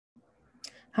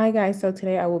Hi guys, so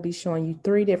today I will be showing you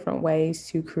 3 different ways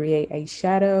to create a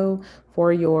shadow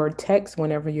for your text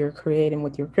whenever you're creating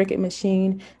with your Cricut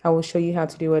machine. I will show you how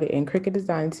to do it in Cricut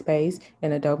Design Space,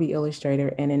 in Adobe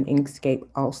Illustrator, and in Inkscape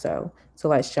also. So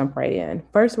let's jump right in.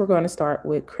 First, we're going to start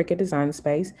with Cricut Design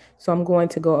Space. So I'm going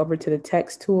to go over to the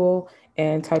text tool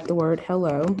and type the word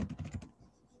hello,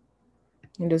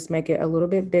 and just make it a little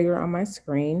bit bigger on my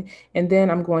screen. And then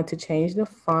I'm going to change the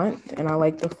font, and I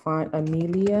like the font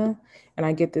Amelia, and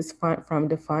I get this font from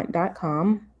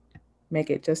defont.com.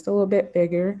 Make it just a little bit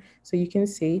bigger so you can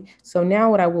see. So now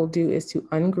what I will do is to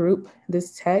ungroup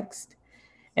this text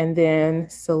and then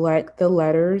select the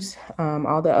letters,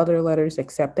 all the other letters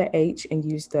except the H, and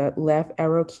use the left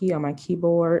arrow key on my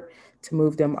keyboard to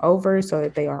move them over so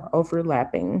that they are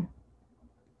overlapping.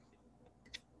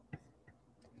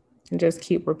 And just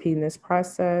keep repeating this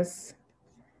process.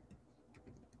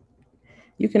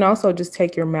 You can also just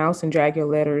take your mouse and drag your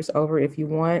letters over if you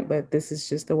want, but this is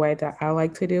just the way that I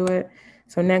like to do it.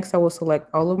 So next I will select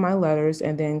all of my letters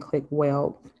and then click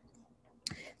weld.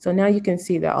 So now you can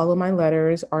see that all of my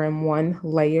letters are in one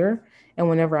layer, and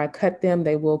whenever I cut them,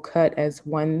 they will cut as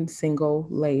one single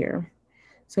layer.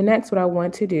 So next what I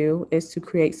want to do is to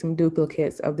create some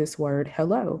duplicates of this word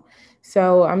hello.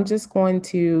 So I'm just going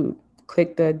to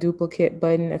click the duplicate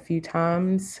button a few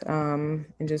times and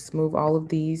just move all of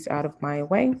these out of my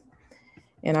way.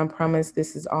 And I promise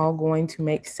this is all going to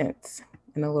make sense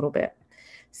in a little bit.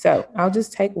 So I'll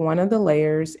just take one of the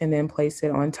layers and then place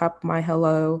it on top of my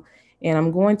hello. And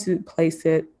I'm going to place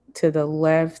it to the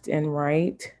left and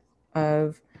right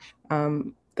of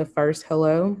the first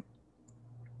hello.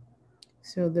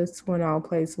 So this one I'll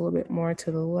place a little bit more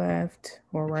to the left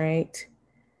or right.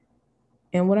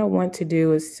 And what I want to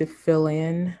do is to fill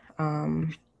in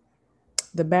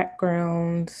the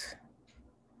background.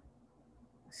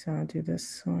 So I'll do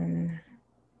this one.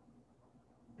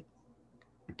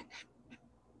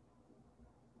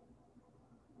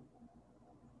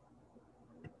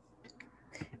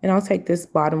 And I'll take this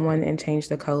bottom one and change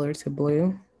the color to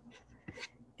blue.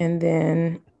 And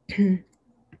then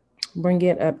bring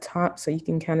it up top so you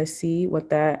can kind of see what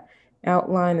that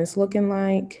outline is looking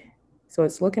like. So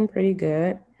it's looking pretty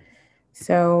good.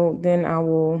 So then I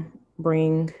will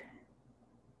bring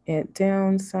it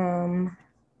down some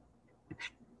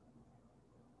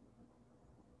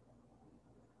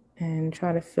and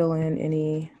try to fill in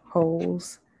any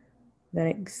holes that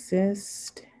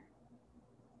exist.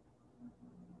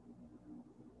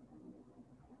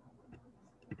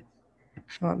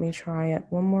 Let me try it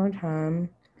one more time.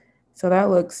 So that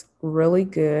looks really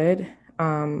good.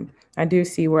 I do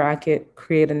see where I could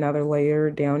create another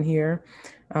layer down here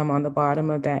on the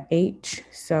bottom of that H.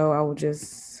 So I will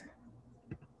just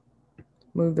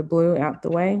move the blue out the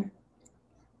way.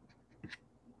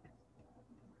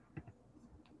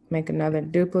 Make another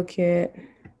duplicate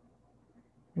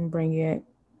and bring it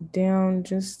down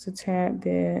just a tad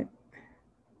bit.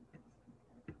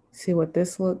 See what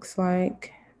this looks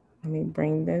like. Let me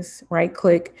bring this, right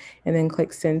click and then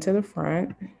click send to the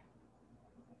front.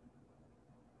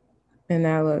 And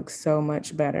that looks so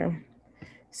much better.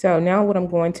 So now what I'm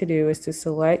going to do is to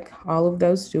select all of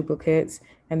those duplicates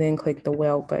and then click the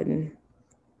weld button.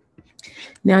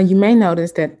 Now you may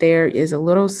notice that there is a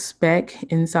little speck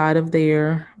inside of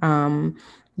there.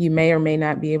 You may or may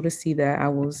not be able to see that. I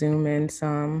will zoom in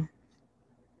some.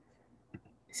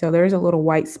 So there's a little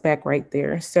white speck right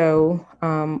there. So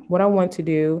what I want to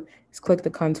do is click the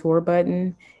contour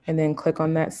button and then click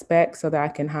on that speck so that I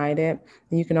can hide it.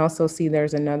 And you can also see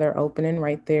there's another opening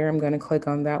right there. I'm going to click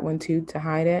on that one too to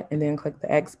hide it and then click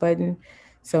the X button.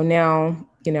 So now,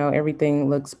 you know, everything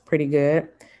looks pretty good.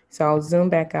 So I'll zoom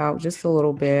back out just a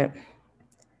little bit,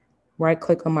 right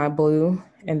click on my blue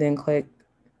and then click,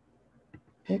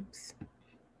 oops,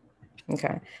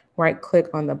 okay, right click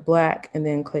on the black and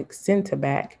then click send to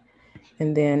back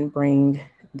and then bring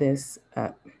this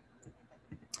up.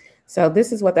 So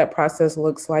this is what that process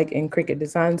looks like in Cricut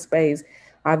Design Space.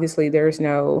 Obviously, there's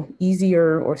no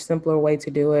easier or simpler way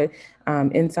to do it.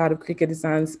 Inside of Cricut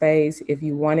Design Space, if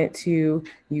you wanted to,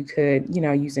 you could, you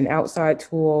know, use an outside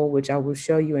tool, which I will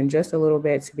show you in just a little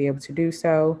bit to be able to do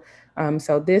so.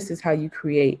 So this is how you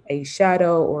create a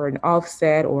shadow or an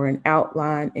offset or an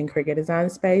outline in Cricut Design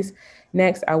Space.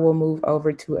 Next, I will move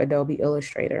over to Adobe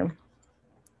Illustrator.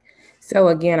 So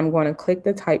again, I'm going to click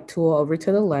the type tool over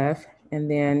to the left and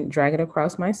then drag it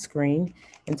across my screen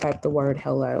and type the word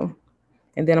hello.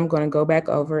 And then I'm going to go back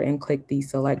over and click the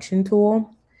selection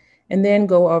tool and then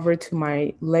go over to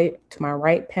my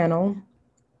right panel,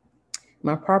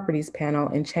 my properties panel,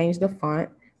 and change the font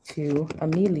to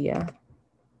Amelia.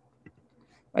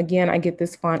 Again, I get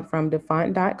this font from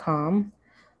defont.com.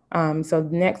 So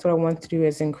next what I want to do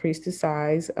is increase the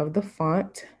size of the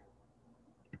font.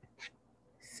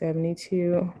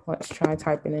 72, let's try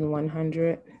typing in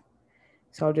 100.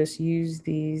 So I'll just use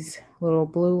these little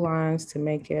blue lines to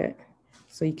make it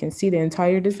so you can see the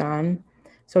entire design.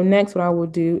 So next what I will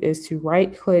do is to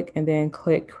right click and then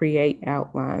click create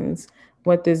outlines.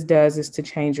 What this does is to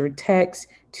change your text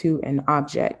to an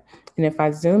object. And if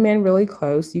I zoom in really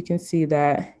close, you can see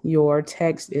that your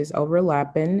text is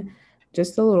overlapping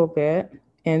just a little bit.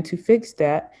 And to fix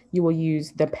that, you will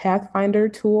use the Pathfinder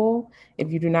tool.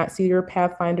 If you do not see your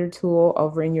Pathfinder tool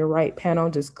over in your right panel,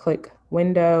 just click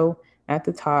Window at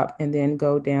the top and then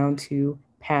go down to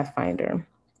Pathfinder.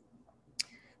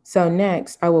 So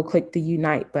next, I will click the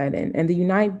Unite button. And the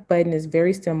Unite button is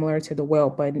very similar to the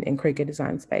Weld button in Cricut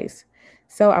Design Space.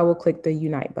 So I will click the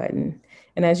Unite button.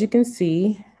 And as you can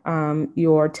see,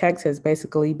 your text has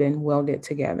basically been welded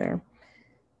together.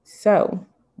 So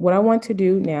what I want to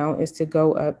do now is to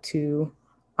go up to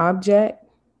Object,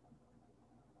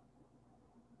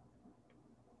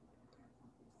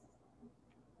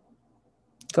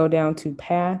 go down to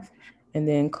Path, and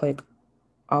then click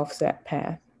Offset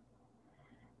Path.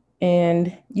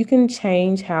 And you can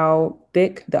change how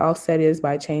thick the offset is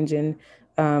by changing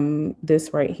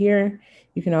this right here.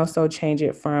 You can also change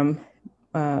it from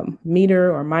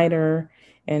meter or miter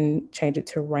and change it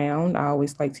to round. I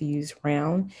always like to use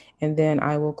round. And then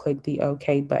I will click the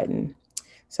OK button.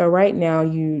 So right now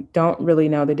you don't really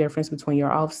know the difference between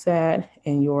your offset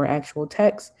and your actual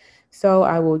text. So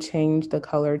I will change the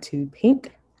color to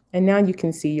pink. And now you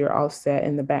can see your offset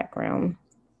in the background.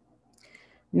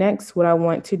 Next, what I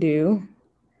want to do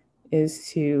is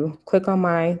to click on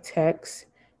my text,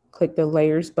 click the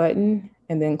layers button,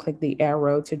 and then click the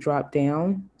arrow to drop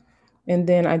down. And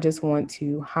then I just want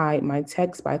to hide my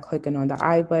text by clicking on the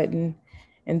I button.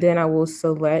 And then I will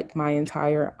select my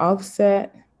entire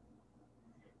offset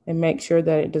and make sure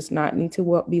that it does not need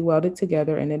to be welded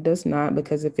together. And it does not,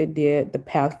 because if it did, the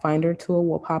Pathfinder tool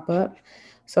will pop up.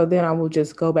 So then I will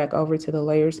just go back over to the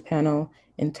layers panel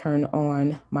and turn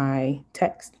on my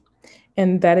text.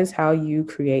 And that is how you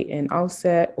create an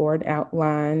offset or an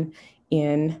outline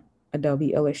in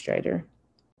Adobe Illustrator.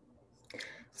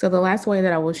 So the last way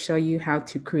that I will show you how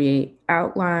to create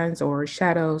outlines or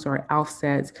shadows or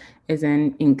offsets is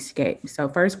in Inkscape. So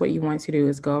first what you want to do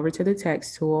is go over to the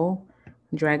text tool,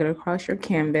 drag it across your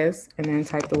canvas, and then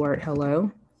type the word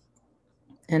hello.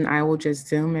 And I will just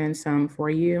zoom in some for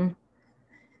you.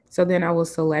 So then I will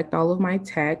select all of my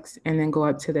text and then go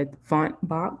up to the font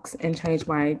box and change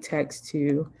my text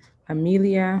to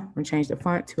Amelia, or change the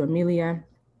font to Amelia.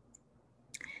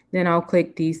 Then I'll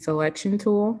click the selection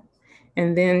tool.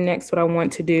 And then next what I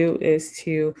want to do is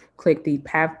to click the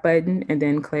path button and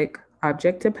then click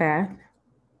object to path.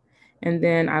 And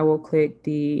then I will click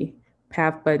the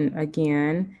path button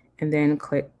again and then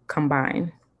click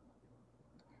combine.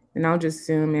 And I'll just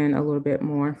zoom in a little bit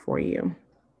more for you.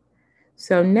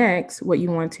 So next, what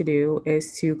you want to do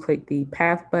is to click the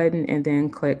path button and then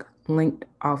click linked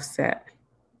offset.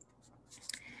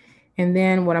 And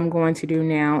then what I'm going to do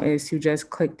now is to just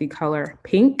click the color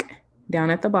pink down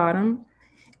at the bottom.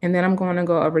 And then I'm going to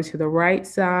go over to the right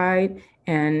side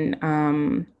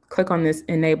and click on this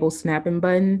enable snapping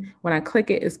button. When I click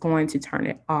it, it's going to turn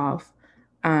it off.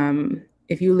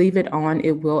 If you leave it on,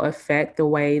 it will affect the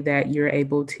way that you're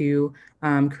able to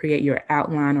create your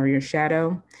outline or your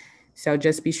shadow. So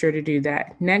just be sure to do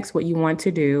that. Next, what you want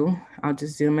to do, I'll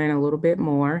just zoom in a little bit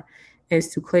more,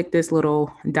 is to click this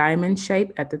little diamond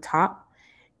shape at the top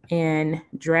and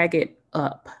drag it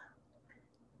up.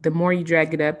 The more you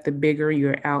drag it up, the bigger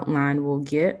your outline will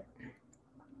get,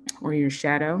 or your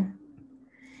shadow.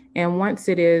 And once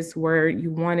it is where you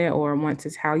want it, or once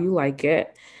it's how you like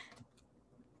it,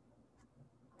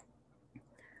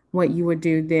 what you would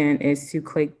do then is to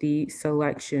click the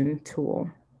selection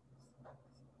tool.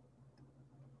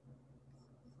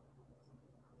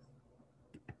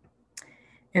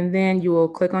 And then you will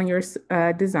click on your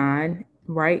design,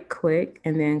 right click,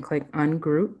 and then click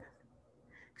ungroup.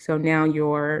 So now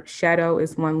your shadow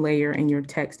is one layer and your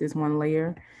text is one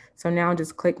layer. So now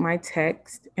just click my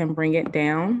text and bring it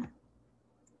down.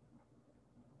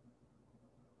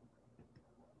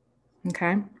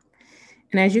 Okay.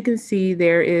 And as you can see,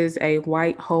 there is a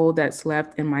white hole that's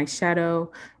left in my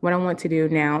shadow. What I want to do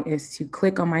now is to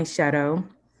click on my shadow,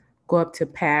 go up to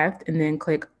path, and then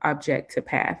click object to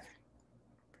path.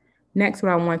 Next,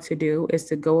 what I want to do is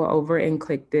to go over and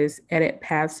click this Edit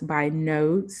Paths by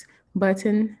Nodes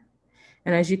button.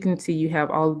 And as you can see, you have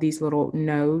all of these little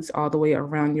nodes all the way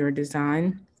around your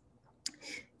design.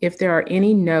 If there are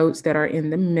any nodes that are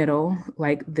in the middle,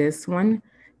 like this one,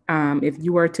 If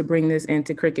you were to bring this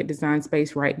into Cricut Design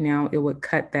Space right now, it would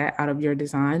cut that out of your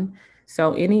design.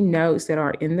 So any nodes that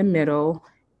are in the middle,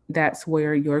 that's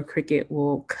where your Cricut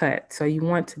will cut. So you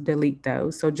want to delete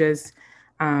those. So just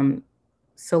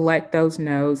select those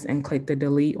nodes and click the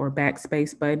delete or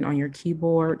backspace button on your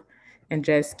keyboard and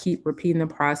just keep repeating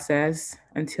the process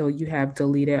until you have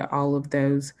deleted all of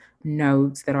those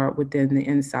nodes that are within the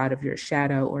inside of your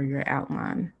shadow or your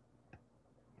outline.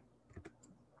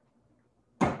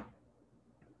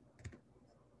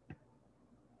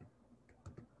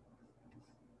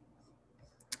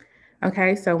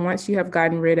 Okay, so once you have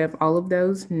gotten rid of all of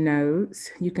those nodes,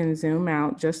 you can zoom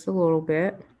out just a little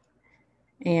bit.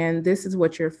 And this is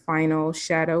what your final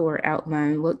shadow or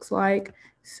outline looks like.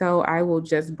 So I will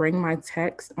just bring my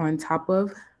text on top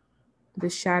of the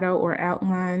shadow or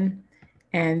outline,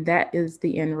 and that is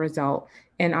the end result.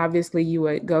 And obviously you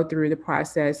would go through the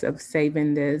process of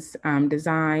saving this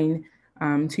design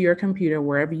to your computer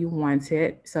wherever you want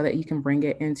it so that you can bring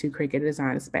it into Cricut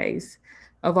Design Space.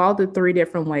 Of all the 3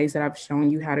 different ways that I've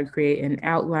shown you how to create an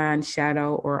outline,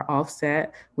 shadow, or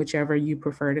offset, whichever you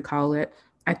prefer to call it,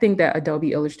 I think that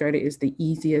Adobe Illustrator is the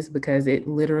easiest because it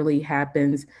literally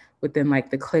happens within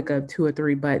like the click of 2 or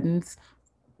 3 buttons.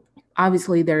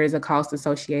 Obviously, there is a cost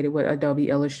associated with Adobe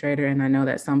Illustrator, and I know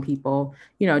that some people,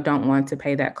 don't want to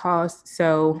pay that cost.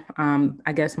 So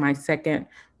I guess my second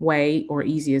way or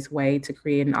easiest way to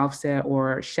create an offset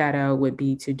or shadow would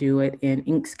be to do it in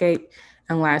Inkscape.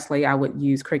 And lastly, I would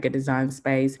use Cricut Design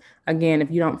Space. Again, if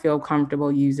you don't feel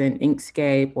comfortable using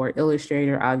Inkscape or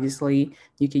Illustrator, obviously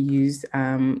you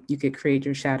could create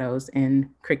your shadows in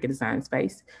Cricut Design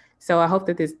Space. So I hope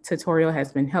that this tutorial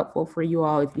has been helpful for you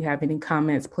all. If you have any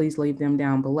comments, please leave them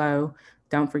down below.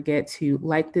 Don't forget to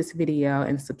like this video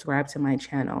and subscribe to my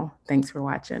channel. Thanks for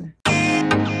watching.